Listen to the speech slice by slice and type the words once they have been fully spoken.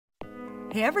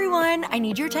Hey everyone, I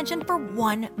need your attention for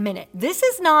 1 minute. This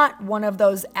is not one of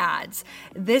those ads.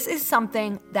 This is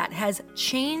something that has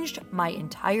changed my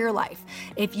entire life.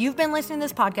 If you've been listening to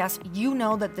this podcast, you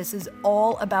know that this is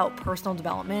all about personal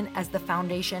development as the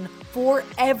foundation for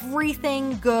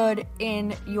everything good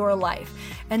in your life.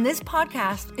 And this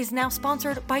podcast is now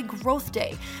sponsored by Growth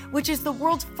Day, which is the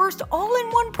world's first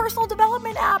all-in-one personal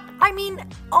development app. I mean,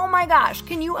 oh my gosh,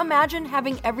 can you imagine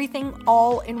having everything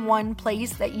all in one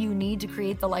place that you need to create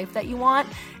the life that you want?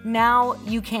 Now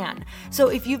you can. So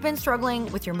if you've been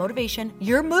struggling with your motivation,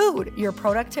 your mood, your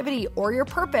productivity, or your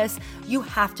purpose, you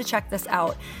have to check this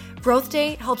out. Growth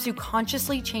Day helps you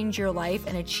consciously change your life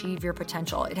and achieve your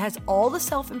potential. It has all the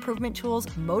self-improvement tools,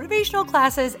 motivational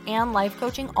classes, and life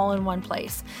coaching all in one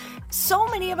place. So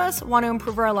many of us want to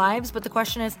improve our lives, but the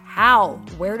question is how?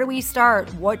 Where do we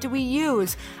start? What do we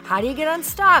use? How do you get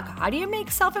unstuck? How do you make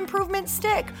self-improvement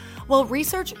stick? Well,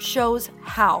 research shows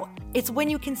how. It's when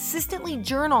you consistently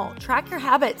journal, track your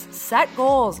habits, set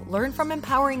goals, learn from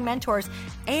empowering mentors,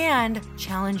 and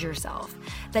challenge yourself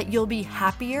that you'll be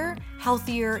happier,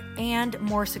 healthier, and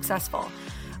more successful.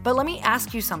 But let me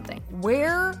ask you something.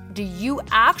 Where do you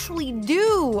actually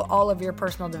do all of your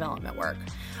personal development work?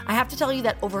 I have to tell you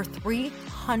that over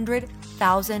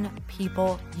 300,000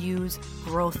 people use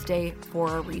Growth Day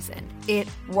for a reason. It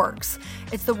works.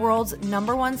 It's the world's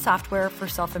 #1 software for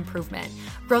self-improvement.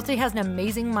 Growth Day has an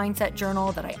amazing mindset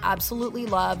journal that I absolutely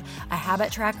love, a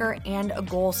habit tracker, and a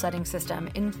goal-setting system.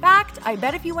 In fact, I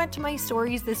bet if you went to my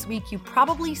stories this week, you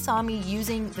probably saw me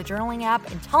using the journaling app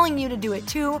and telling you to do it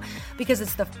too, because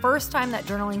it's the first time that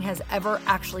journaling has ever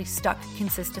actually stuck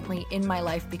consistently in my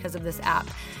life because of this app.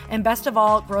 And best of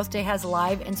all, Growth Day has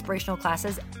live inspirational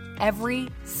classes every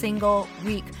single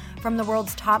week from the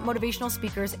world's top motivational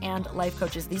speakers and life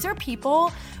coaches. These are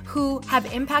people who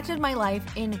have impacted my life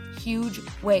in huge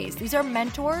ways. These are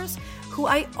mentors who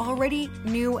I already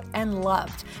knew and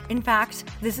loved. In fact,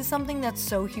 this is something that's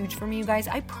so huge for me, you guys.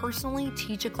 I personally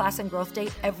teach a class in Growth Day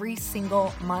every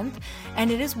single month,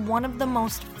 and it is one of the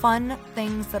most fun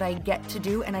things that I get to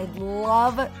do, and I'd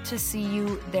love to see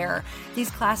you there.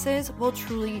 These classes will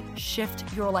truly shift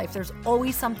your life. There's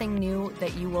always something new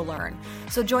that you will learn.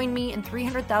 So join me and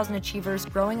 300,000 achievers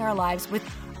growing our lives with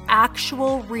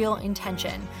actual real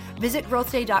intention. Visit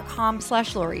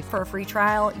growthday.com/Lori for a free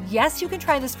trial. Yes, you can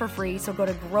try this for free. So go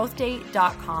to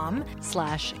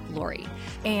growthday.com/Lori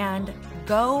and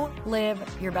go live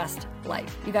your best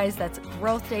life. You guys, that's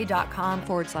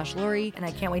growthday.com/Lori. And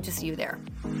I can't wait to see you there.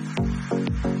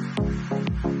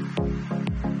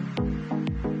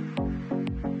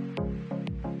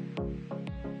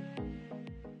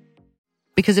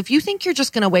 Because if you think you're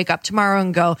just going to wake up tomorrow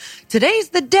and go, today's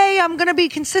the day I'm going to be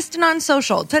consistent on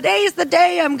social. Today's the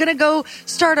day I'm going to go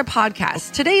start a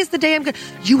podcast. Today's the day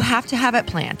you have to have it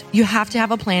planned. You have to have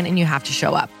a plan and you have to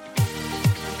show up.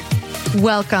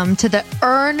 Welcome to the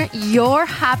Earn Your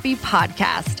Happy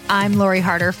podcast. I'm Lori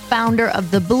Harder, founder of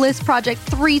The Bliss Project,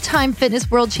 3-time fitness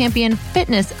world champion,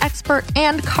 fitness expert,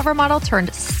 and cover model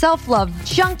turned self-love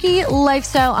junkie,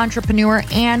 lifestyle entrepreneur,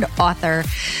 and author.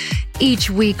 Each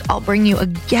week, I'll bring you a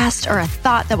guest or a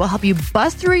thought that will help you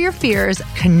bust through your fears,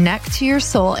 connect to your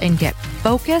soul, and get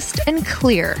focused and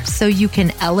clear so you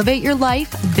can elevate your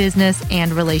life, business,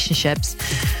 and relationships.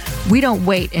 We don't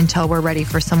wait until we're ready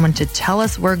for someone to tell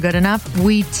us we're good enough.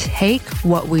 We take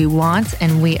what we want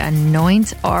and we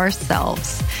anoint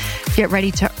ourselves. Get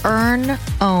ready to earn,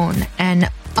 own, and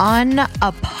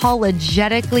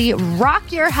unapologetically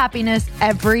rock your happiness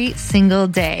every single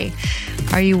day.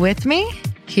 Are you with me?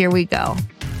 Here we go.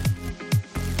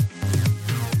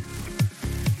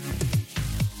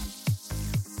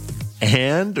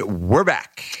 And we're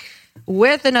back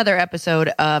with another episode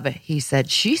of He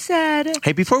Said, She Said.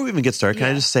 Hey, before we even get started, can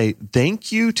I just say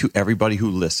thank you to everybody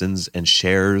who listens and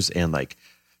shares and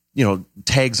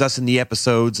tags us in the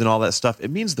episodes and all that stuff.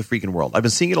 It means the freaking world. I've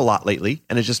been seeing it a lot lately,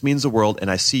 and it just means the world.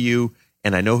 And I see you,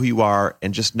 and I know who you are,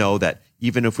 and just know that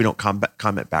even if we don't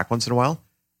comment back once in a while,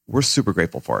 we're super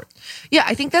grateful for it. Yeah,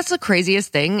 I think that's the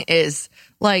craziest thing is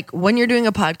like when you're doing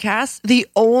a podcast, the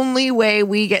only way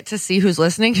we get to see who's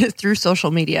listening is through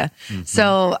social media. Mm-hmm.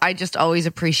 So I just always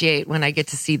appreciate when I get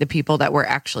to see the people that we're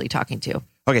actually talking to.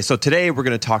 Okay, so today we're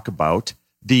going to talk about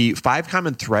the 5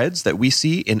 common threads that we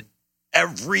see in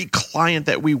every client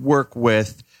that we work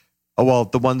with. Well,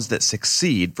 the ones that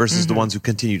succeed versus the ones who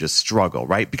continue to struggle,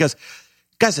 right? Because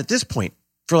guys, at this point,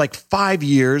 for like 5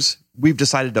 years, we've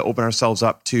decided to open ourselves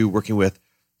up to working with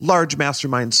large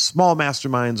masterminds, small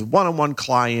masterminds, one-on-one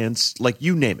clients, like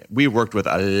you name it. We've worked with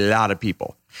a lot of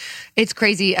people. It's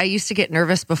crazy. I used to get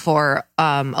nervous before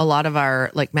a lot of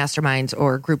our like masterminds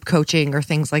or group coaching or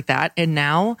things like that. And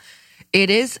now It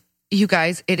is, you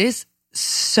guys, it is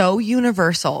so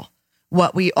universal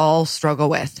what we all struggle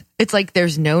with. It's like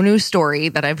there's no new story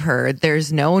that I've heard.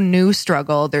 There's no new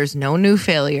struggle. There's no new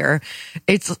failure.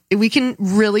 We can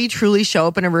really truly show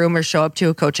up in a room or show up to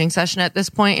a coaching session at this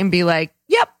point and be like,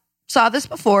 yep, saw this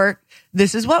before.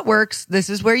 This is what works. This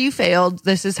is where you failed.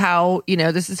 This is how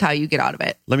you get out of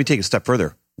it. Let me take a step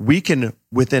further. We can,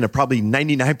 within a probably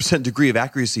 99% degree of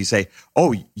accuracy, say,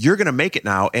 oh, you're going to make it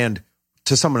now. And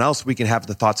to someone else, we can have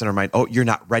the thoughts in our mind, oh, you're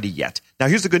not ready yet. Now,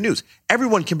 here's the good news.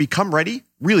 Everyone can become ready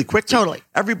really quickly. Totally.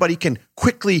 Everybody can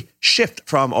quickly shift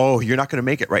from, oh, you're not going to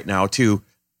make it right now, to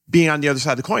being on the other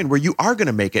side of the coin where you are going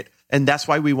to make it. And that's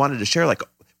why we wanted to share, like,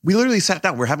 we literally sat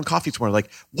down, we're having coffee tomorrow, like,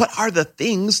 what are the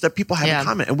things that people have in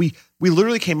common? And we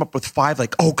literally came up with 5,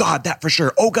 like, oh God, that for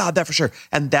sure. Oh God, that for sure.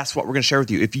 And that's what we're going to share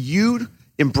with you. If you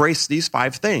embrace these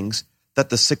 5 things that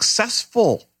the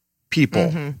successful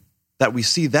people that we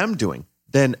see them doing,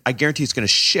 then I guarantee it's going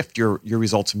to shift your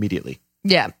results immediately.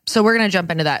 Yeah. So we're going to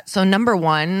jump into that. So number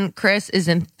 1, Chris, is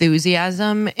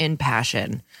enthusiasm and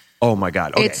passion. Oh my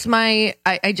God. Okay. It's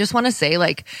I just want to say,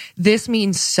 like, this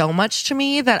means so much to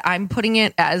me that I'm putting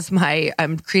it as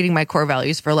I'm creating my core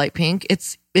values for Light Pink.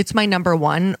 It's my number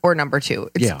 1 or number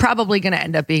 2. It's probably going to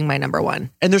end up being my number 1.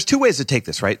 And there's 2 ways to take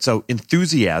this, right? So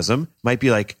enthusiasm might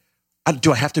be like,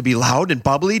 do I have to be loud and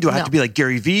bubbly? Do I have to be like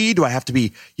Gary Vee? Do I have to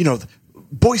be,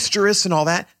 boisterous and all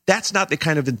that? That's not the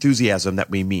kind of enthusiasm that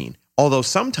we mean. Although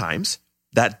sometimes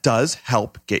that does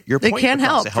help get your point across. It can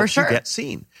help, it helps for sure. you get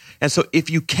seen. And so if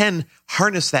you can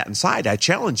harness that inside, I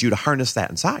challenge you to harness that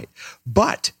inside.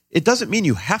 But it doesn't mean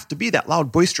you have to be that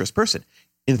loud, boisterous person.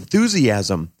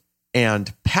 Enthusiasm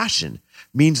and passion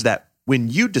means that when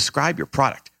you describe your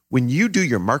product, when you do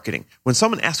your marketing, when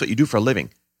someone asks what you do for a living,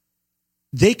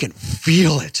 they can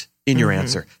feel it in your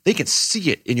answer. They can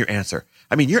see it in your answer.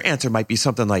 I mean, your answer might be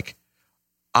something like,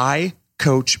 I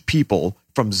coach people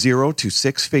from 0 to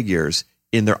 6 figures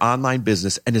in their online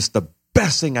business, and it's the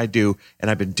best thing I do, and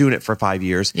I've been doing it for 5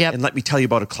 years. Yep. And let me tell you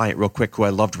about a client real quick who I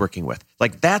loved working with.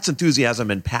 Like, that's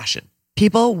enthusiasm and passion.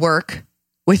 People work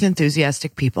with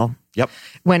enthusiastic people. Yep.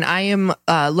 When I am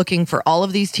looking for all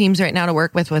of these teams right now to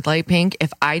work with Light Pink,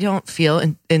 if I don't feel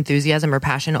enthusiasm or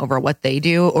passion over what they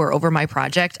do or over my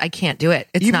project, I can't do it.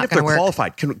 It's even not if they're going to work.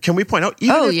 qualified. Can we point out?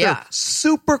 Even if they're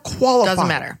super qualified, doesn't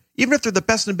matter. Even if they're the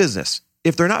best in business,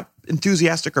 if they're not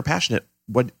enthusiastic or passionate,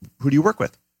 who do you work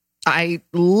with? I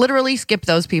literally skip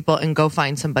those people and go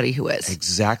find somebody who is.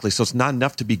 Exactly. So it's not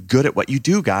enough to be good at what you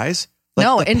do, guys. Like,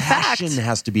 no, the in passion fact,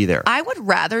 has to be there. I would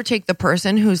rather take the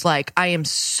person who's like, I am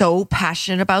so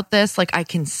passionate about this. Like, I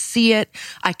can see it.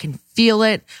 I can feel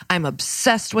it. I'm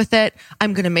obsessed with it.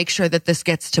 I'm going to make sure that this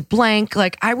gets to blank.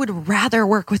 Like, I would rather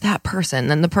work with that person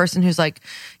than the person who's like,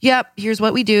 yep, here's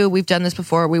what we do. We've done this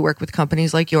before. We work with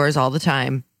companies like yours all the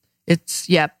time.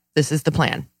 This is the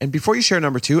plan. And before you share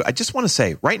number 2, I just want to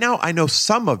say right now, I know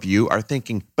some of you are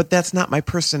thinking, but that's not my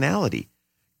personality.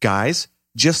 Guys,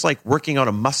 just like working out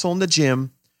a muscle in the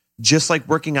gym, just like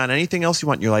working on anything else you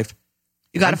want in your life,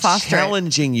 you got to foster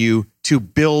challenging you to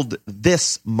build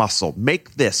this muscle,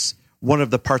 make this one of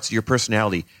the parts of your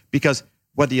personality, because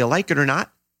whether you like it or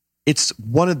not, it's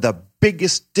one of the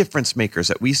biggest difference makers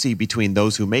that we see between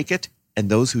those who make it and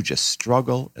those who just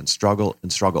struggle and struggle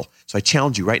and struggle. So I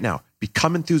challenge you right now,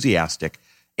 become enthusiastic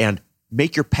and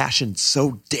make your passion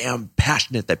so damn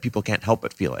passionate that people can't help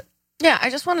but feel it. Yeah,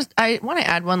 I want to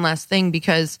add one last thing,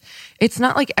 because it's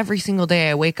not like every single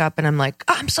day I wake up and I'm like,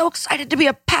 oh, I'm so excited to be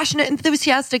a passionate,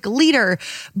 enthusiastic leader.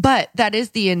 But that is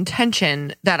the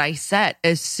intention that I set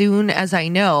as soon as I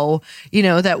know,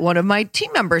 that one of my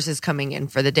team members is coming in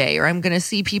for the day, or I'm going to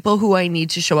see people who I need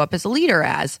to show up as a leader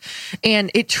as. And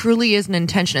it truly is an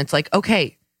intention. It's like,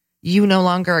 okay, you no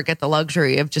longer get the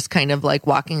luxury of just kind of like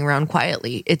walking around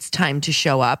quietly. It's time to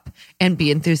show up and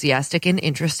be enthusiastic and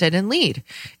interested and lead.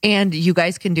 And you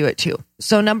guys can do it too.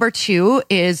 So number 2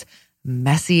 is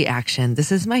messy action.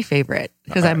 This is my favorite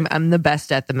because I'm the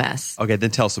best at the mess. Okay,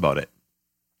 then tell us about it.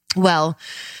 Well,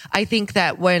 I think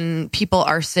that when people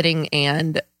are sitting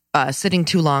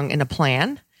too long in a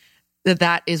plan,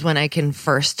 that is when I can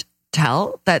first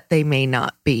tell that they may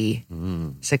not be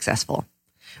successful.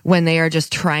 When they are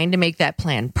just trying to make that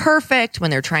plan perfect,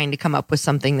 when they're trying to come up with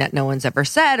something that no one's ever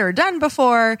said or done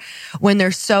before, when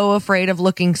they're so afraid of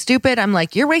looking stupid, I'm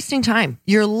like, you're wasting time.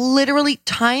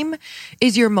 Time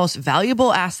is your most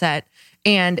valuable asset.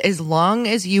 And as long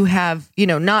as you have,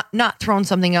 not thrown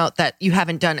something out that you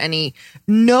haven't done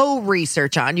no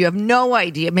research on, you have no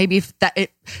idea. Maybe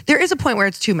there is a point where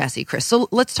it's too messy, Chris. So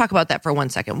let's talk about that for 1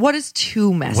 second. What is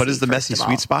too messy? What is the messy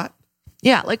sweet spot?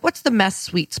 Yeah, like what's the mess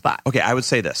sweet spot? Okay, I would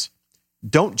say this.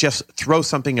 don't just throw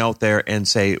something out there and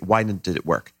say, why did it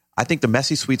work? I think the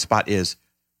messy sweet spot is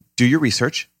do your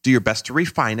research, do your best to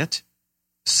refine it,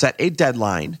 set a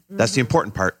deadline. That's the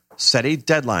important part. Set a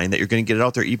deadline that you're going to get it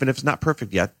out there, even if it's not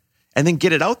perfect yet, and then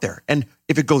get it out there. And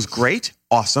if it goes great,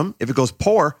 awesome. If it goes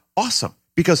poor, awesome.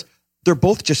 Because they're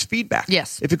both just feedback.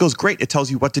 Yes. If it goes great, it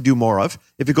tells you what to do more of.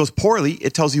 If it goes poorly,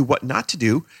 it tells you what not to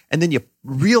do. And then you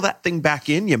reel that thing back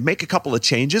in, you make a couple of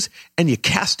changes, and you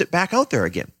cast it back out there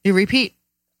again. You repeat.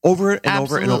 Over and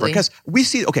over and over. Because we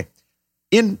see, okay,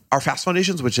 in our Fast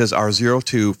Foundations, which is our $0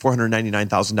 to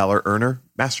 $499,000 earner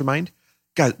mastermind,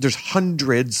 guys, there's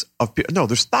hundreds of people. No,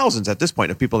 there's thousands at this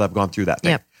point of people that have gone through that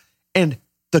thing. Yep. And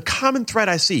the common thread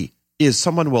I see is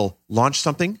someone will launch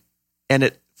something and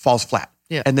it falls flat.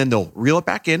 Yeah. And then they'll reel it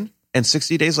back in. And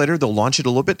 60 days later, they'll launch it a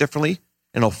little bit differently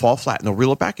and it'll fall flat. And they'll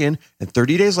reel it back in. And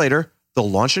 30 days later, they'll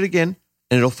launch it again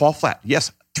and it'll fall flat.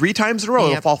 Yes, 3 times in a row,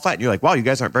 it'll fall flat. And you're like, wow, you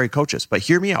guys aren't very coaches. But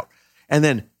hear me out. And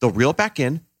then they'll reel it back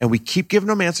in and we keep giving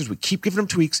them answers. We keep giving them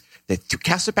tweaks. They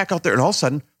cast it back out there. And all of a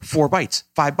sudden, 4 bites,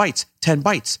 5 bites, 10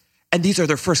 bites. And these are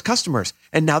their first customers.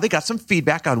 And now they got some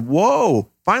feedback on, whoa,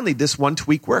 finally this one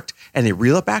tweak worked. And they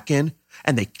reel it back in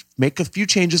and they make a few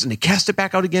changes and they cast it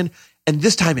back out again. And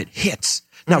this time it hits.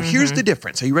 Now, here's the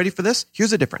difference. Are you ready for this?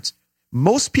 Here's the difference.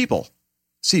 Most people,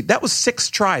 see, that was 6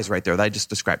 tries right there that I just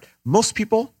described. Most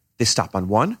people, they stop on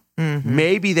 1.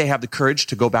 Maybe they have the courage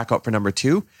to go back out for number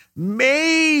 2.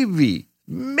 Maybe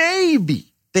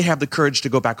they have the courage to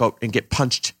go back out and get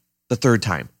punched the 3rd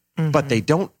time. But they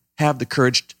don't have the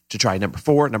courage to try number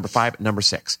 4, number 5, and number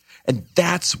 6. And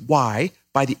that's why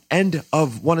by the end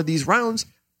of one of these rounds,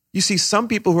 you see some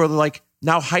people who are like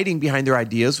now hiding behind their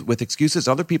ideas with excuses.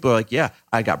 Other people are like, yeah,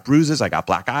 I got bruises, I got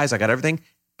black eyes, I got everything,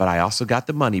 but I also got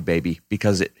the money, baby,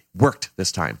 because it worked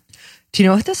this time. Do you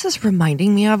know what this is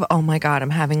reminding me of? Oh my God,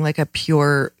 I'm having like a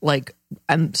pure, like,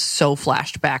 I'm so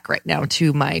flashed back right now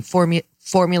to my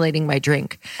formulating my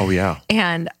drink. Oh, yeah.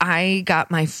 And I got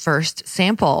my first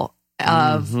sample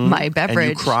of my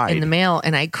beverage in the mail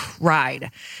and I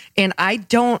cried. And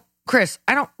Chris,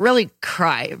 I don't really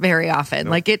cry very often.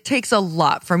 Like it takes a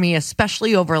lot for me,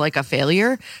 especially over like a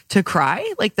failure, to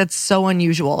cry. Like that's so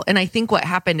unusual. And I think what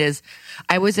happened is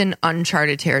I was in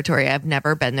uncharted territory. I've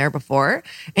never been there before.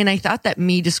 And I thought that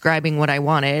me describing what I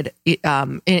wanted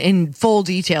in full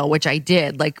detail, which I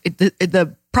did, like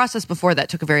the process before that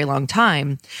took a very long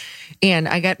time. And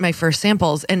I got my first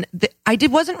samples and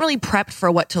wasn't really prepped for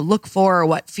what to look for or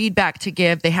what feedback to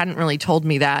give. They hadn't really told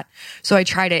me that. So I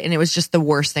tried it and it was just the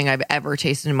worst thing I've ever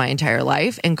tasted in my entire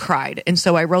life and cried. And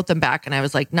so I wrote them back and I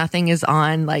was like, nothing is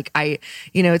on. Like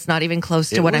it's not even close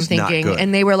to what I'm thinking.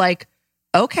 And they were like,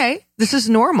 okay, this is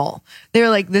normal. They were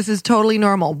like, this is totally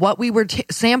normal. What we were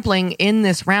sampling in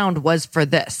this round was for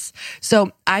this.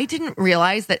 So I didn't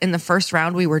realize that in the first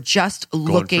round, we were just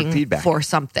looking for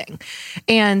something.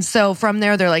 And so from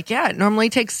there, they're like, yeah, it normally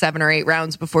takes 7 or 8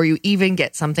 rounds before you even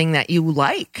get something that you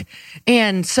like.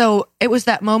 And so it was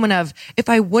that moment of, if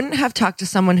I wouldn't have talked to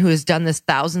someone who has done this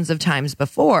thousands of times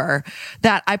before,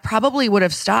 that I probably would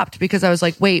have stopped because I was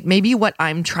like, wait, maybe what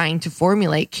I'm trying to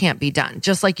formulate can't be done.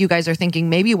 Just like you guys are thinking,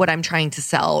 maybe what I'm trying to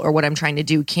sell or what I'm trying to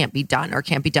do can't be done or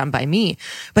can't be done by me.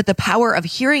 But the power of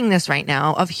hearing this right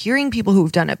now, of hearing people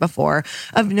who've done it before,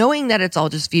 of knowing that it's all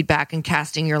just feedback and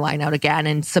casting your line out again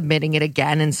and submitting it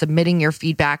again and submitting your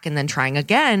feedback and then trying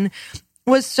again,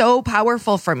 was so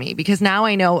powerful for me because now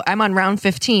I know I'm on round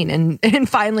 15 and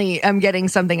finally I'm getting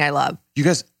something I love. You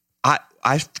guys,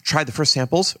 I tried the first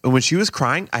samples and when she was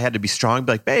crying, I had to be strong,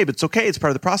 be like, babe, it's okay. It's part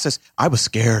of the process. I was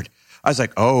scared. I was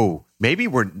like, oh, maybe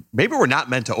we're not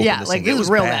meant to open this like thing. It was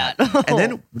real bad. And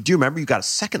then, do you remember you got a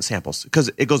second samples?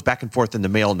 Because it goes back and forth in the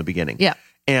mail in the beginning. Yeah.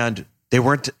 And they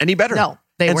weren't any better. No,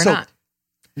 they were not.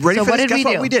 Ready for this? Guess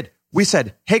what we did? We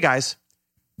said, hey guys,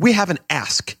 we have an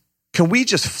ask. Can we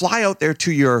just fly out there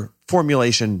to your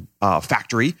formulation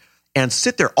factory and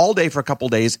sit there all day for a couple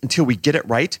days until we get it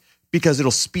right? Because it'll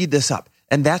speed this up.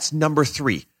 And that's number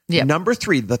 3. Yep. Number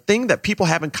 3, the thing that people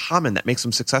have in common that makes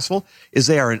them successful is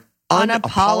they are an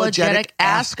unapologetic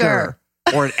asker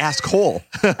or an asshole.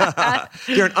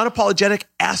 They're an unapologetic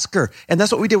asker. And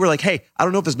that's what we did. We're like, hey, I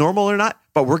don't know if it's normal or not,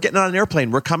 but we're getting on an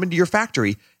airplane. We're coming to your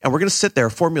factory and we're going to sit there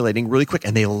formulating really quick.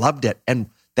 And they loved it. And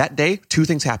that day, 2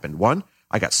 things happened. 1,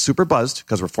 I got super buzzed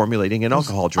because we're formulating an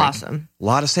alcohol drink. Awesome. A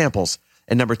lot of samples.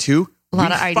 And number 2, a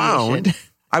lot of ideation.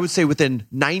 I would say within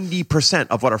 90%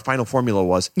 of what our final formula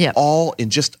was, all in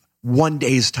just 1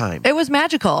 day's time. It was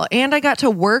magical. And I got to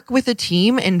work with a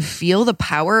team and feel the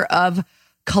power of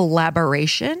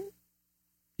collaboration.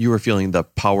 You were feeling the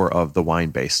power of the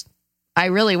wine base. I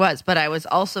really was, but I was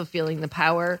also feeling the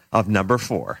power of number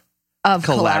 4. of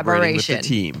collaborating collaboration with the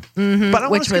team. But I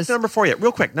want to skip to number 4 yet.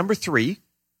 Real quick. Number 3,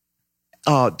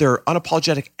 they're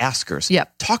unapologetic askers.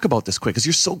 Yep. Talk about this quick because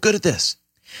you're so good at this.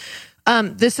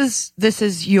 This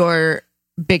is your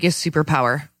biggest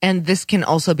superpower, and this can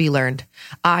also be learned.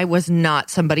 I was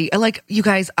not somebody like you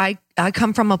guys. I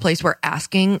come from a place where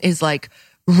asking is like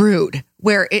rude,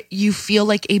 where you feel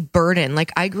like a burden.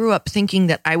 Like I grew up thinking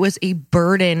that I was a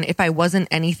burden if I wasn't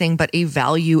anything but a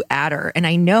value adder. And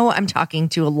I know I'm talking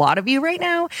to a lot of you right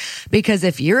now, because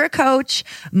if you're a coach,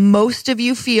 most of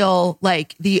you feel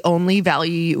like the only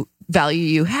value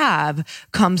you have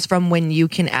comes from when you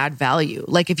can add value.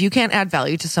 Like if you can't add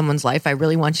value to someone's life, I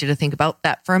really want you to think about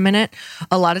that for a minute.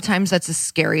 A lot of times that's the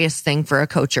scariest thing for a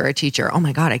coach or a teacher. Oh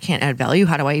my God, I can't add value.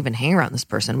 How do I even hang around this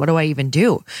person? What do I even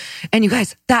do? And you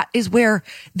guys, that is where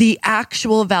the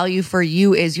actual value for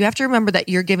you is. You have to remember that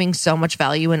you're giving so much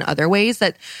value in other ways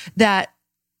that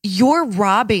you're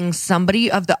robbing somebody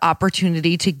of the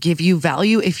opportunity to give you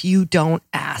value if you don't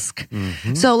ask.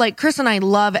 So like Chris and I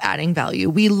love adding value.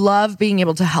 We love being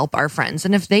able to help our friends.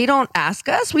 And if they don't ask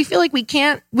us, we feel like we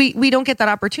don't get that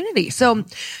opportunity. So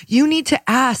you need to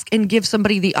ask and give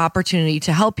somebody the opportunity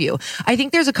to help you. I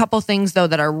think there's a couple things though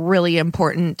that are really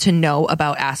important to know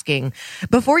about asking.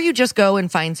 Before you just go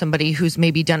and find somebody who's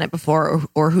maybe done it before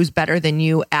or who's better than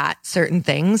you at certain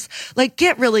things, like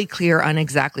get really clear on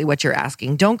exactly what you're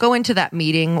asking. Don't go into that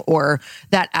meeting or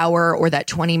that hour or that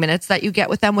 20 minutes that you get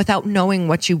with them without knowing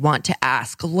what you want to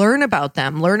ask. Learn about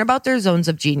them, learn about their zones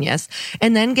of genius,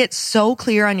 and then get so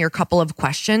clear on your couple of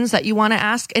questions that you want to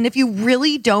ask. And if you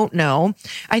really don't know,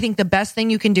 I think the best thing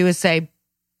you can do is say,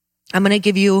 I'm going to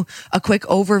give you a quick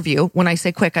overview. When I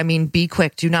say quick, I mean be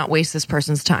quick. Do not waste this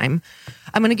person's time.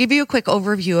 I'm going to give you a quick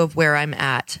overview of where I'm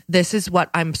at. This is what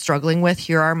I'm struggling with.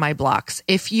 Here are my blocks.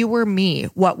 If you were me,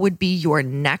 what would be your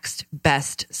next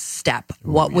best step?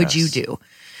 What would you do?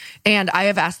 And I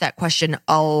have asked that question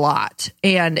a lot,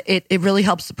 and it really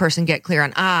helps the person get clear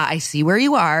on, I see where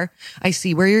you are. I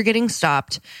see where you're getting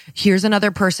stopped. Here's another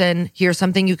person. Here's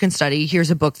something you can study. Here's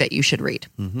a book that you should read.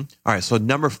 All right. So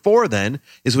number 4 then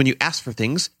is when you ask for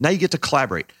things, now you get to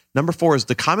collaborate. Number 4 is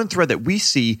the common thread that we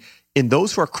see in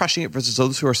those who are crushing it versus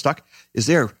those who are stuck is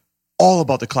they're all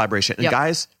about the collaboration. And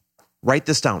guys, write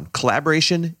this down.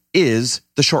 Collaboration is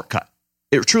the shortcut.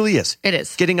 It truly is. It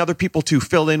is. Getting other people to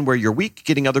fill in where you're weak,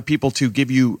 getting other people to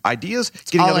give you ideas,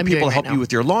 getting other people to help you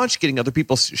with your launch, getting other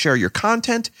people to share your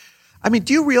content. I mean,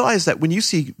 do you realize that when you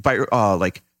see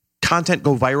like content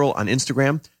go viral on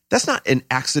Instagram, that's not an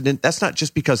accident. That's not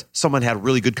just because someone had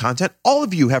really good content. All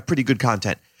of you have pretty good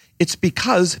content. It's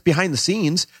because behind the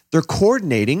scenes, they're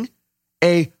coordinating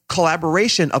a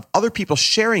collaboration of other people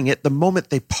sharing it the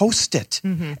moment they post it.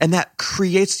 And that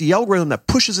creates the algorithm that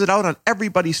pushes it out on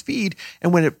everybody's feed.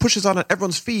 And when it pushes out on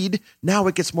everyone's feed, now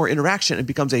it gets more interaction and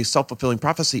becomes a self-fulfilling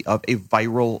prophecy of a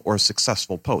viral or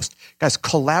successful post. Guys,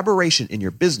 collaboration in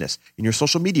your business, in your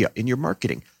social media, in your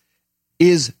marketing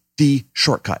is the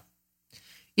shortcut.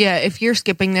 Yeah, if you're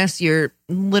skipping this, you're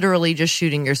literally just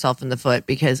shooting yourself in the foot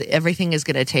because everything is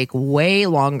going to take way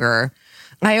longer.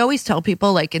 I always tell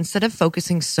people, like, instead of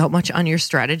focusing so much on your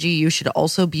strategy, you should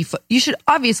also you should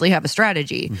obviously have a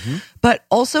strategy, but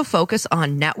also focus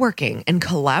on networking and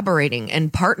collaborating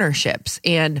and partnerships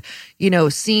and, you know,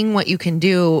 seeing what you can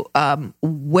do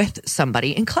with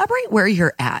somebody and collaborate where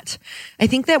you're at. I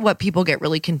think that what people get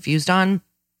really confused on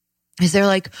is they're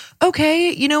like,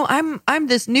 okay, you know, I'm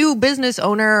this new business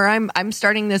owner, or I'm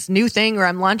starting this new thing, or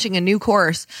I'm launching a new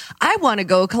course. I want to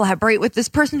go collaborate with this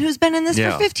person who's been in this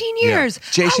for 15 years.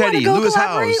 Jay Shetty, Lewis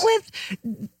collaborate Howes,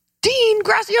 with Dean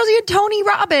Graziosi and Tony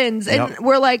Robbins. And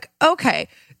we're like, okay,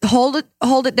 hold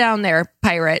it down there,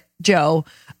 Pirate Joe.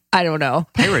 I don't know.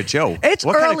 Pirate Joe. It's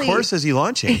what early. Kind of course is he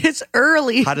launching? It's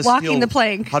early. Walking the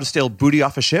plank. How to steal booty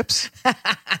off of ships?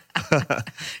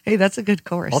 Hey, that's a good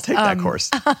course. I'll take that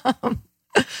course.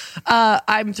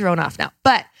 I'm thrown off now.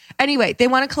 But anyway, they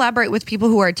want to collaborate with people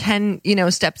who are 10,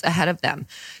 steps ahead of them.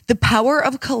 The power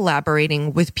of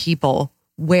collaborating with people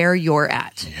where you're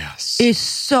at is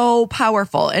so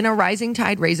powerful, and a rising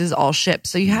tide raises all ships.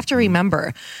 So you have to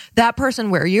remember that person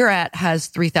where you're at has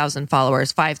 3,000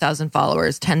 followers, 5,000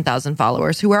 followers, 10,000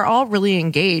 followers who are all really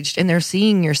engaged and they're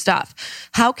seeing your stuff.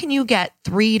 How can you get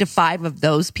 3 to 5 of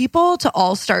those people to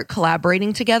all start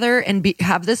collaborating together and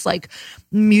have this like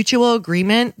mutual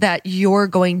agreement that you're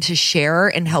going to share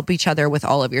and help each other with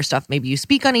all of your stuff? Maybe you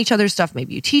speak on each other's stuff.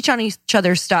 Maybe you teach on each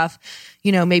other's stuff.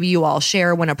 Maybe you all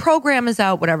share when a program is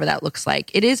out, whatever that looks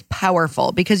like. It is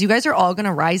powerful because you guys are all going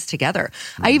to rise together.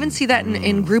 I even see that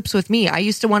in groups with me. I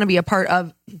used to want to be a part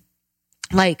of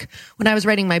Like when I was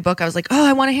writing my book, I was like, oh,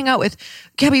 I want to hang out with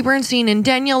Gabby Bernstein and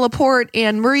Danielle Laporte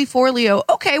and Marie Forleo.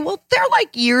 Okay, well, they're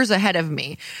like years ahead of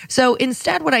me. So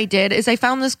instead, what I did is I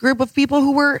found this group of people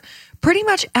who were pretty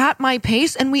much at my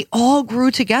pace, and we all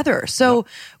grew together. So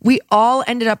we all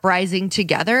ended up rising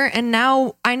together. And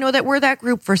now I know that we're that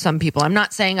group for some people. I'm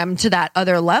not saying I'm to that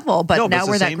other level, but now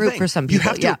we're that group for some people. You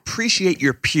have to appreciate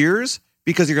your peers,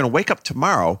 because you're going to wake up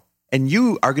tomorrow and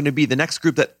you are going to be the next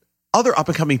group that other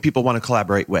up-and-coming people want to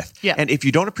collaborate with. Yeah. And if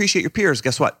you don't appreciate your peers,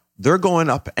 guess what? They're going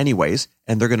up anyways,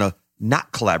 and they're going to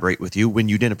not collaborate with you when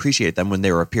you didn't appreciate them when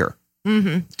they were a peer.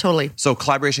 Totally. So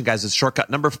collaboration, guys, is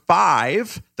shortcut number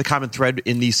 5. The common thread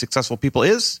in these successful people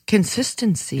is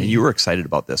consistency. And you were excited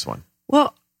about this one.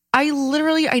 Well, I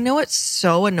know it's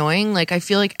so annoying. Like, I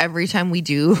feel like every time we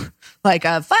do like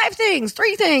 5 things,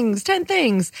 3 things, 10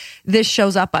 things, this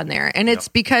shows up on there. And it's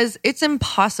because it's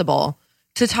impossible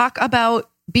to talk about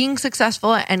being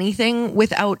successful at anything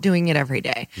without doing it every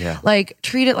day. Yeah. Like,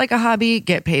 treat it like a hobby,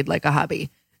 get paid like a hobby.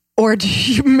 Or do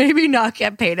you maybe not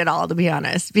get paid at all, to be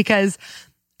honest? Because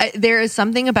there is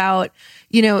something about,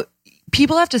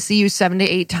 people have to see you 7 to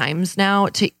 8 times now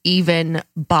to even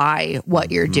buy what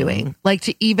you're doing. Like,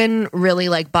 to even really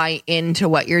like buy into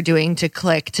what you're doing, to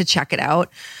click, to check it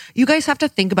out. You guys have to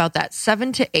think about that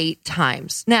 7 to 8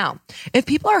 times. Now, if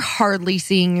people are hardly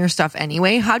seeing your stuff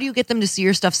anyway, how do you get them to see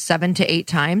your stuff 7 to 8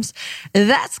 times?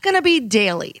 That's going to be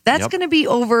daily. That's going to be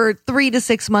over 3 to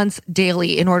 6 months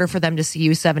daily in order for them to see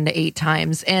you 7 to 8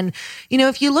 times. And,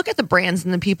 if you look at the brands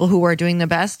and the people who are doing the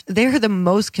best, they're the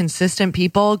most consistent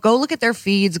people. Go look at their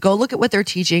feeds, go look at what they're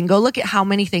teaching, go look at how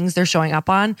many things they're showing up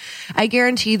on. I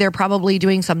guarantee they're probably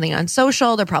doing something on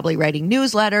social. They're probably writing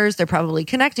newsletters. They're probably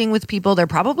connecting with people. They're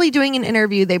probably doing an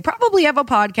interview. They probably have a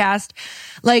podcast.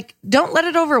 Like, don't let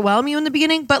it overwhelm you in the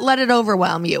beginning, but let it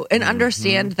overwhelm you and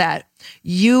understand that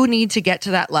you need to get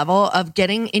to that level of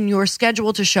getting in your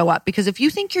schedule to show up. Because if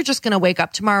you think you're just going to wake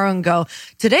up tomorrow and go,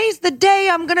 today's the day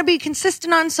I'm going to be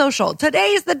consistent on social.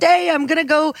 Today's the day I'm going to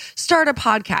go start a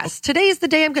podcast. Today's the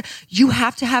day you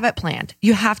have to have it planned.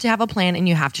 You have to have a plan and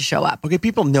you have to show up. Okay,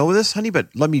 people know this, honey, but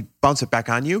let me bounce it back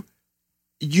on you.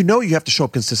 You have to show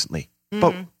up consistently,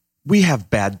 but we have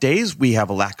bad days. We have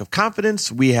a lack of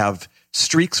confidence. We have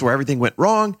streaks where everything went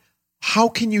wrong. How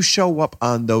can you show up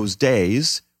on those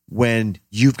days when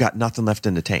you've got nothing left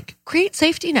in the tank? Create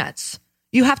safety nets.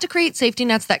 You have to create safety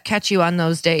nets that catch you on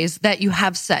those days that you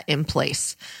have set in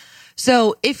place.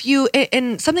 So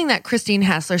and something that Christine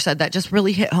Hassler said that just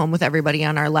really hit home with everybody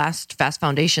on our last Fast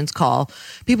Foundations call,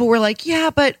 people were like, yeah,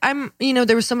 but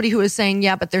there was somebody who was saying,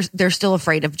 yeah, but they're still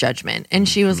afraid of judgment. And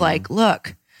she was like,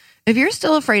 look, if you're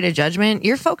still afraid of judgment,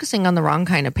 you're focusing on the wrong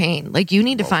kind of pain. Like, you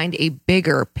need to find a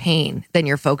bigger pain than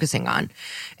you're focusing on.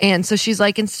 And so she's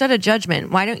like, instead of judgment,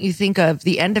 why don't you think of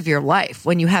the end of your life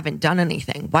when you haven't done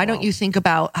anything? Why don't you think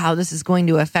about how this is going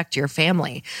to affect your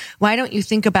family? Why don't you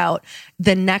think about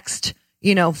the next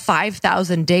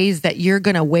 5,000 days that you're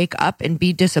going to wake up and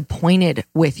be disappointed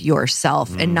with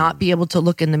yourself and not be able to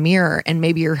look in the mirror, and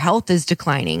maybe your health is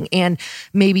declining, and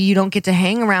maybe you don't get to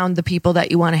hang around the people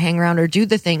that you want to hang around or do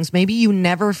the things. Maybe you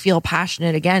never feel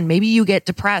passionate again. Maybe you get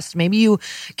depressed. Maybe you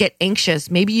get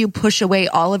anxious. Maybe you push away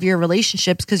all of your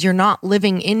relationships because you're not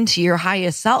living into your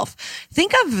highest self.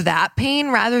 Think of that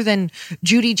pain rather than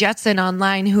Judy Jetson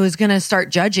online who is going to start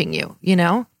judging you,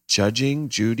 Judging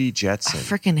Judy Jetson. I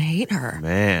freaking hate her.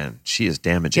 Man, she is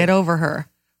damaging. Get over her.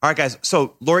 All right, guys.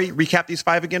 So, Lori, recap these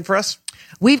 5 again for us.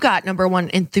 We've got number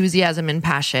 1, enthusiasm and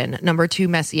passion. Number 2,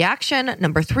 messy action.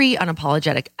 Number 3,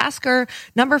 unapologetic asker.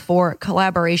 Number 4,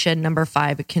 collaboration. Number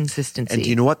 5, consistency. And do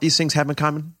you know what these things have in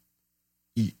common?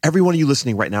 Every one of you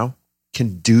listening right now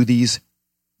can do these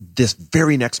this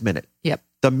very next minute. Yep.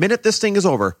 The minute this thing is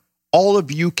over, all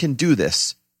of you can do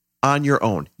this on your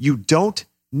own. You don't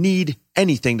need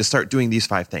anything to start doing these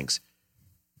 5 things.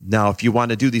 Now, if you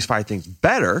want to do these 5 things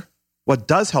better, what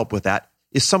does help with that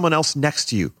is someone else next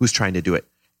to you who's trying to do it.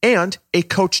 And a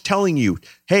coach telling you,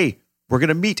 hey, we're going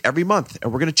to meet every month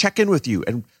and we're going to check in with you.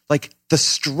 And like, the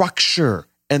structure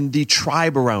and the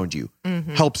tribe around you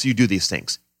helps you do these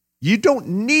things. You don't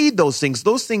need those things.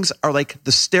 Those things are like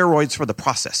the steroids for the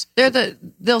process.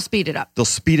 They'll speed it up. They'll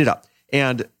speed it up.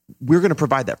 And we're going to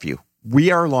provide that for you.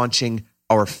 We are launching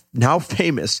our now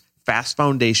famous Fast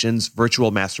Foundations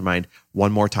virtual mastermind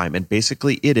one more time. And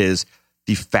basically it is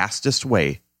the fastest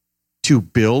way to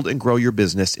build and grow your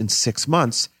business in 6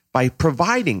 months by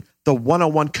providing the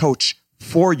one-on-one coach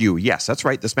for you. Yes, that's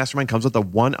right. This mastermind comes with a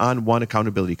one-on-one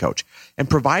accountability coach, and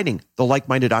providing the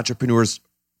like-minded entrepreneurs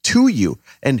to you,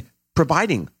 and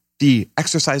providing the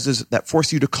exercises that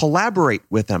force you to collaborate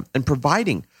with them, and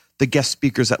providing the guest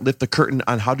speakers that lift the curtain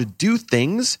on how to do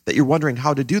things that you're wondering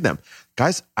how to do them.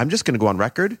 Guys, I'm just going to go on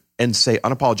record and say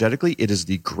unapologetically, it is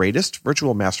the greatest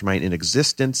virtual mastermind in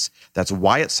existence. That's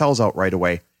why it sells out right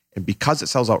away. And because it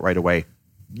sells out right away,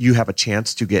 you have a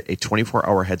chance to get a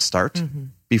 24-hour head start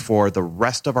before the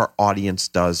rest of our audience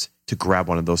does to grab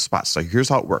one of those spots. So here's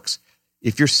how it works.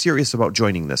 If you're serious about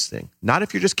joining this thing, not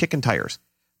if you're just kicking tires,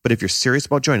 but if you're serious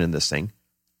about joining this thing,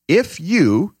 if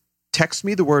you text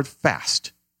me the word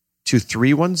FAST to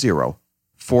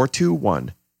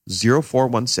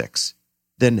 310-421-0416,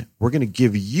 then we're going to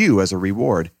give you as a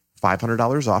reward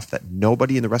 $500 off that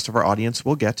nobody in the rest of our audience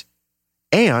will get,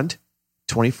 and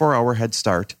 24-hour head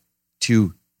start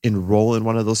to enroll in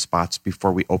one of those spots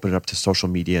before we open it up to social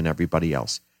media and everybody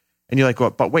else. And you're like, well,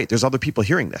 but wait, there's other people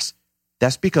hearing this.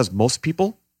 That's because most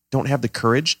people don't have the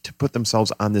courage to put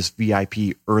themselves on this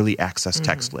VIP early access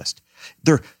text list.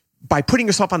 By putting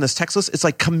yourself on this text list, it's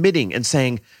like committing and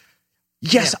saying,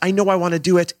 yes, I know I want to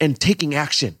do it, and taking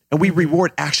action. And we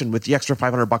reward action with the extra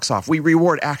 $500 off. We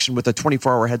reward action with a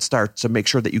 24-hour head start to make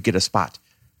sure that you get a spot.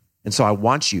 And so I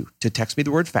want you to text me the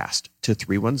word FAST to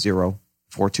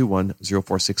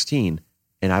 310-421-0416,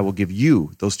 and I will give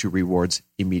you those 2 rewards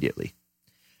immediately.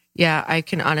 Yeah, I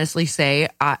can honestly say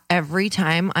every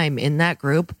time I'm in that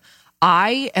group,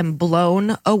 I am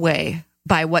blown away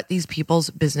by what these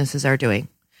people's businesses are doing.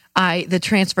 The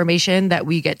transformation that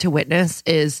we get to witness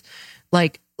is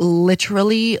like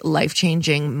literally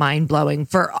life-changing, mind-blowing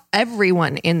for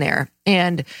everyone in there.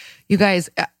 And you guys,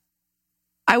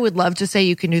 I would love to say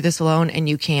you can do this alone, and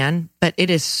you can, but it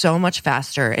is so much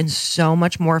faster and so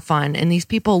much more fun. And these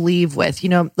people leave with,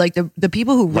 like the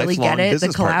people who really Lifelong get it, the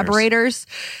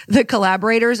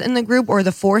collaborators in the group, or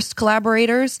the forced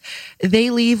collaborators, they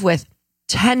leave with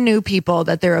 10 new people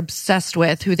that they're obsessed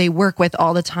with, who they work with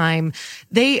all the time.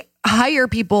 They hire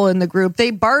people in the group.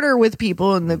 They barter with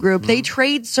people in the group. They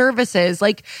trade services.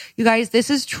 Like, you guys,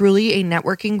 this is truly a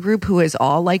networking group who is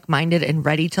all like-minded and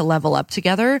ready to level up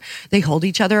together. They hold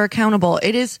each other accountable.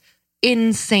 It is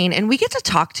insane. And we get to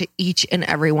talk to each and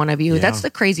every one of you. Yeah. That's the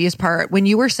craziest part. When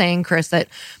you were saying, Chris, that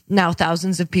now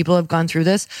thousands of people have gone through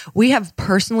this, we have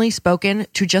personally spoken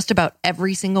to just about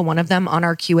every single one of them on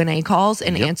our Q&A calls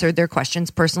and answered their questions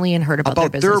personally and heard about their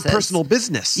businesses. Their personal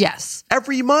business. Yes.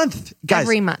 Every month. Guys,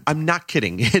 every month. I'm not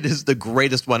kidding. It is the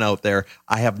greatest one out there.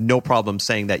 I have no problem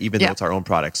saying that, even though it's our own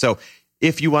product. So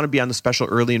if you want to be on the special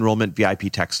early enrollment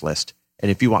VIP text list, and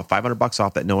if you want $500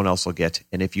 off that no one else will get,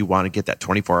 and if you want to get that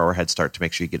 24-hour head start to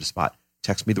make sure you get a spot,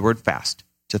 text me the word FAST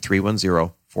to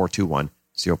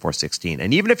 310-421-0416.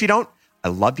 And even if you don't, I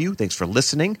love you. Thanks for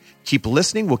listening. Keep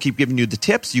listening. We'll keep giving you the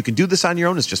tips. You can do this on your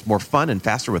own. It's just more fun and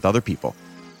faster with other people.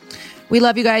 We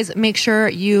love you guys. Make sure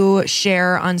you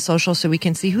share on social so we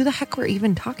can see who the heck we're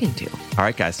even talking to. All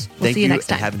right, guys. We'll see you next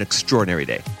time. And have an extraordinary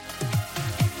day.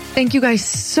 Thank you guys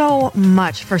so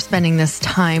much for spending this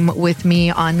time with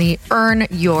me on the Earn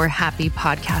Your Happy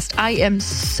podcast. I am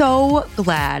so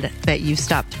glad that you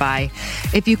stopped by.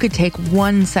 If you could take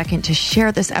 1 second to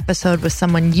share this episode with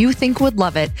someone you think would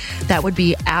love it, that would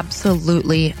be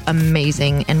absolutely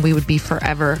amazing, and we would be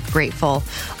forever grateful.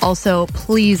 Also,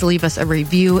 please leave us a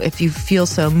review if you feel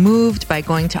so moved by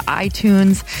going to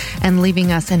iTunes and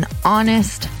leaving us an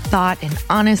honest thought, an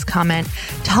honest comment.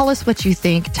 Tell us what you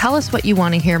think. Tell us what you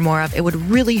want to hear more of. It would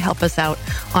really help us out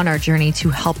on our journey to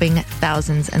helping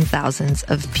thousands and thousands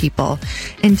of people.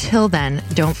 Until then,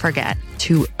 don't forget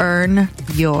to earn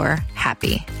your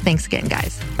happy. Thanks again,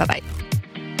 guys. Bye-bye.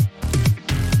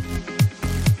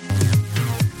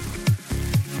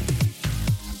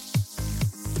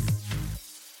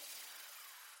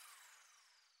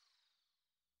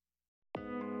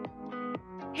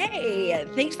 Hey,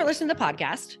 thanks for listening to the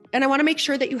podcast. And I want to make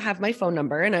sure that you have my phone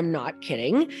number, and I'm not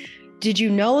kidding. Did you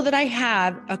know that I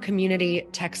have a community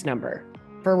text number?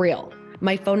 For real.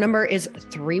 My phone number is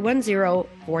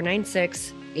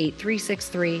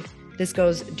 310-496-8363. This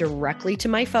goes directly to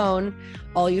my phone.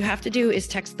 All you have to do is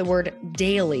text the word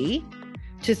daily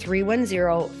to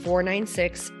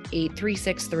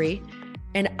 310-496-8363.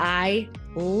 And I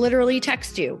literally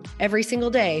text you every single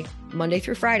day, Monday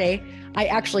through Friday. I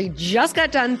actually just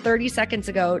got done 30 seconds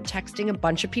ago texting a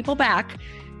bunch of people back,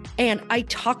 and I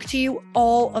talk to you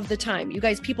all of the time. You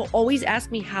guys, people always ask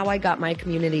me how I got my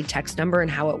community text number and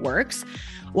how it works.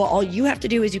 Well, all you have to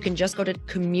do is you can just go to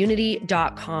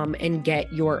community.com and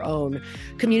get your own.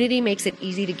 Community makes it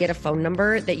easy to get a phone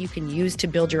number that you can use to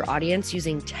build your audience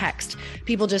using text.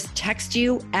 People just text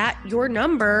you at your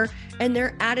number and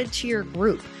they're added to your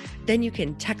group. Then you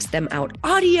can text them out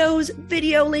audios,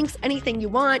 video links, anything you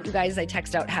want. You guys, I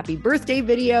text out happy birthday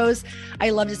videos. I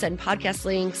love to send podcast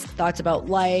links, thoughts about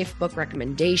life, book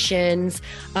recommendations,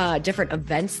 different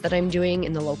events that I'm doing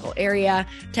in the local area.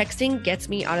 Texting gets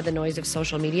me out of the noise of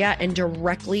social media and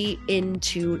directly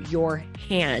into your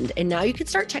hand. And now you can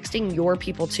start texting your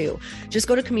people too. Just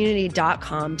go to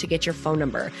community.com to get your phone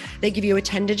number. They give you a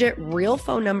 10-digit real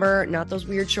phone number, not those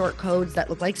weird short codes that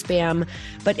look like spam,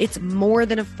 but it's more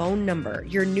than a phone number.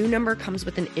 Your new number comes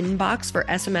with an inbox for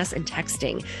SMS and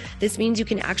texting. This means you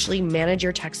can actually manage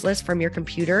your text list from your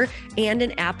computer and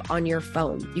an app on your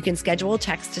phone. You can schedule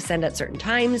text to send at certain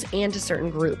times and to certain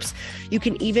groups. You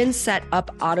can even set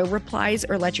up auto replies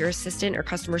or let your assistant or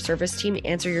customer service team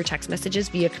answer your text messages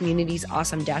via Community's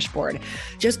awesome dashboard.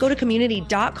 Just go to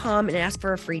community.com and ask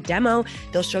for a free demo.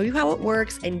 They'll show you how it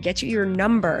works and get you your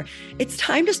number. It's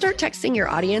time to start texting your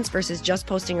audience versus just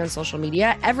posting on social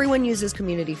media. Everyone uses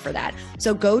Community for that.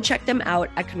 So go check them out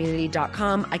at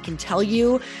community.com. I can tell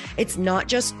you it's not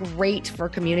just great for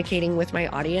communicating with my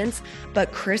audience,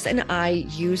 but Chris and I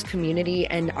use Community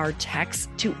and our texts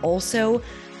to also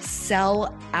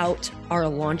sell out our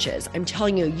launches. I'm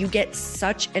telling you, you get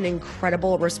such an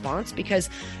incredible response because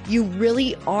you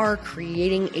really are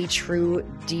creating a true,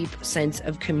 deep sense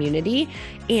of community.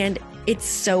 And it's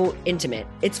so intimate.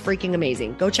 It's freaking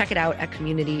amazing. Go check it out at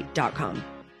community.com.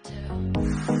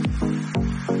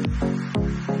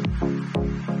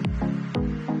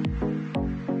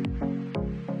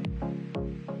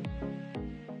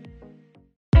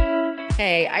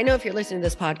 Hey, I know if you're listening to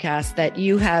this podcast that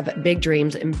you have big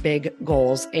dreams and big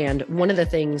goals. And one of the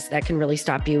things that can really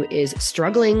stop you is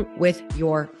struggling with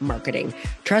your marketing.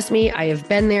 Trust me, I have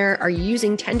been there. Are you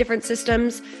using 10 different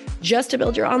systems just to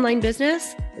build your online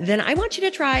business? Then I want you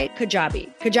to try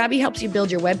Kajabi. Kajabi helps you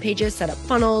build your web pages, set up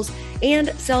funnels, and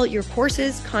sell your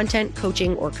courses, content,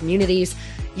 coaching, or communities.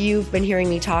 You've been hearing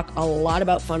me talk a lot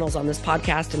about funnels on this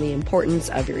podcast and the importance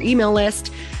of your email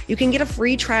list. You can get a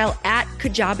free trial at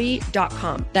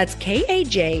kajabi.com. That's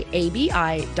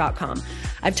Kajabi.com.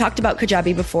 I've talked about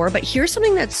Kajabi before, but here's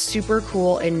something that's super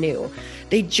cool and new.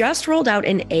 They just rolled out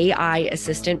an AI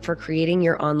assistant for creating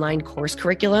your online course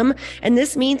curriculum. And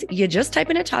this means you just type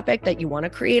in a topic that you want to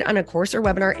create on a course or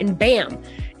webinar and bam,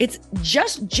 it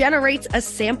just generates a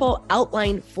sample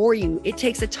outline for you. It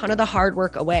takes a ton of the hard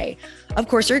work away. Of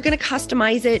course, you're going to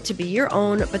customize it to be your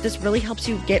own, but this really helps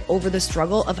you get over the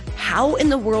struggle of how in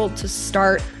the world to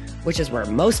start, which is where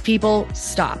most people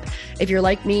stop. If you're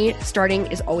like me, starting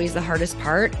is always the hardest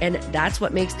part, and that's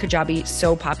what makes Kajabi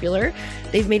so popular.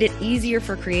 They've made it easier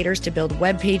for creators to build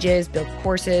web pages, build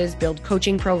courses, build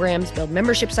coaching programs, build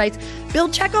membership sites,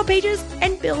 build checkout pages,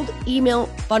 and build email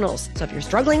funnels. So if you're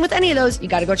struggling with any of those, you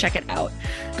got to go check it out.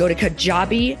 Go to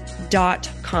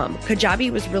Kajabi.com.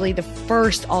 Kajabi was really the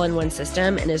first all-in-one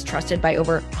system and is trusted by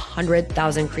over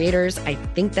 100,000 creators. I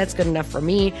think that's good enough for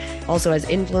me. Also has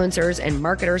influencers and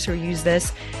marketers who use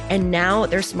this. And now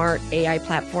their smart AI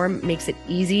platform makes it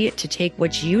easy to take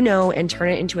what you know and turn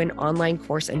it into an online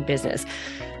course and business.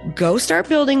 Go start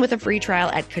building with a free trial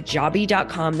at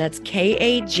Kajabi.com. That's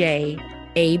Kajabi.com.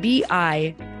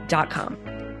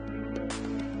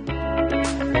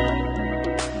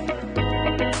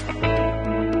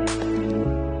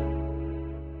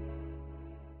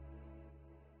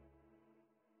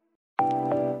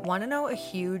 Want to know a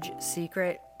huge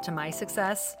secret to my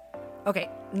success?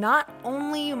 Okay, not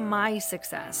only my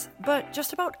success, but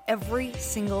just about every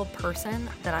single person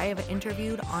that I have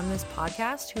interviewed on this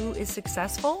podcast who is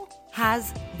successful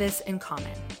has this in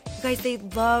common. You guys, they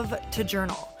love to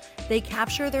journal. They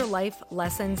capture their life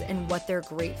lessons and what they're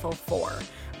grateful for.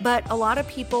 But a lot of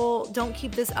people don't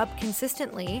keep this up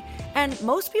consistently. And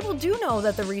most people do know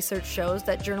that the research shows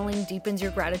that journaling deepens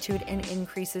your gratitude and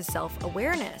increases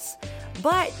self-awareness.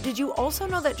 But did you also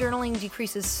know that journaling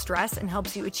decreases stress and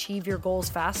helps you achieve your goals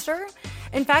faster?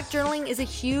 In fact, journaling is a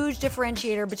huge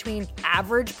differentiator between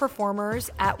average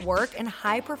performers at work and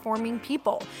high-performing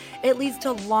people. It leads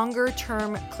to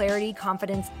longer-term clarity,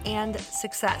 confidence, and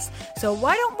success. So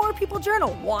why don't more people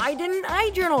journal? Why didn't I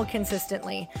journal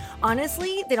consistently?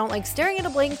 Honestly, they don't like staring at a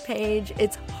blank page.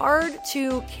 It's hard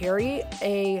to carry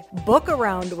a book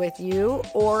around with you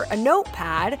or a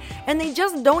notepad, and they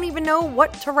just don't even know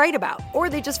what to write about, or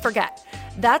they just forget.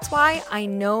 That's why I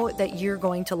know that you're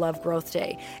going to love Growth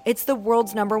Day. It's the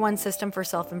world's #1 system for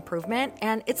self-improvement,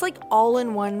 and it's like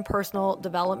all-in-one personal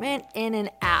development in an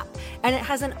app. And it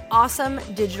has an awesome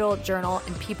digital journal,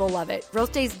 and people love it.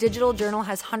 Growth Day's digital journal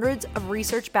has hundreds of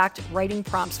research-backed writing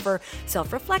prompts for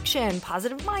self-reflection,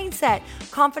 positive mindset,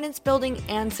 confidence building,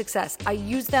 and success. I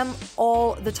use them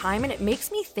all the time, and it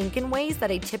makes me think in ways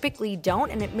that I typically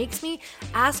don't, and it makes me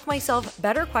ask myself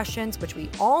better questions, which we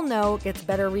all know gets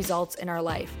better results in our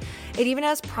life. It even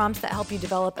has prompts that help you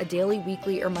develop a daily,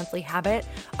 weekly, or monthly habit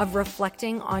of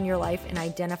reflecting on your life and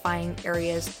identifying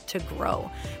areas to grow.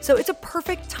 So it's a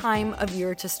perfect time of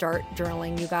year to start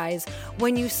journaling, you guys.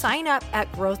 When you sign up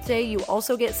at Growth Day, you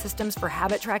also get systems for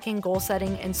habit tracking, goal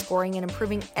setting, and scoring, and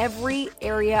improving every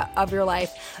area of your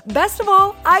life. Best of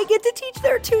all, I get to teach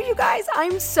there too, you guys.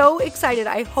 I'm so excited.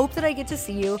 I hope that I get to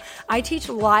see you. I teach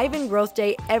live in Growth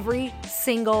Day every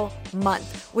single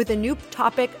month with a new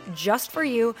topic just for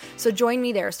you. So join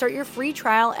me there. Start your free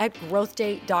trial at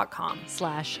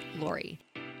growthday.com/Lori.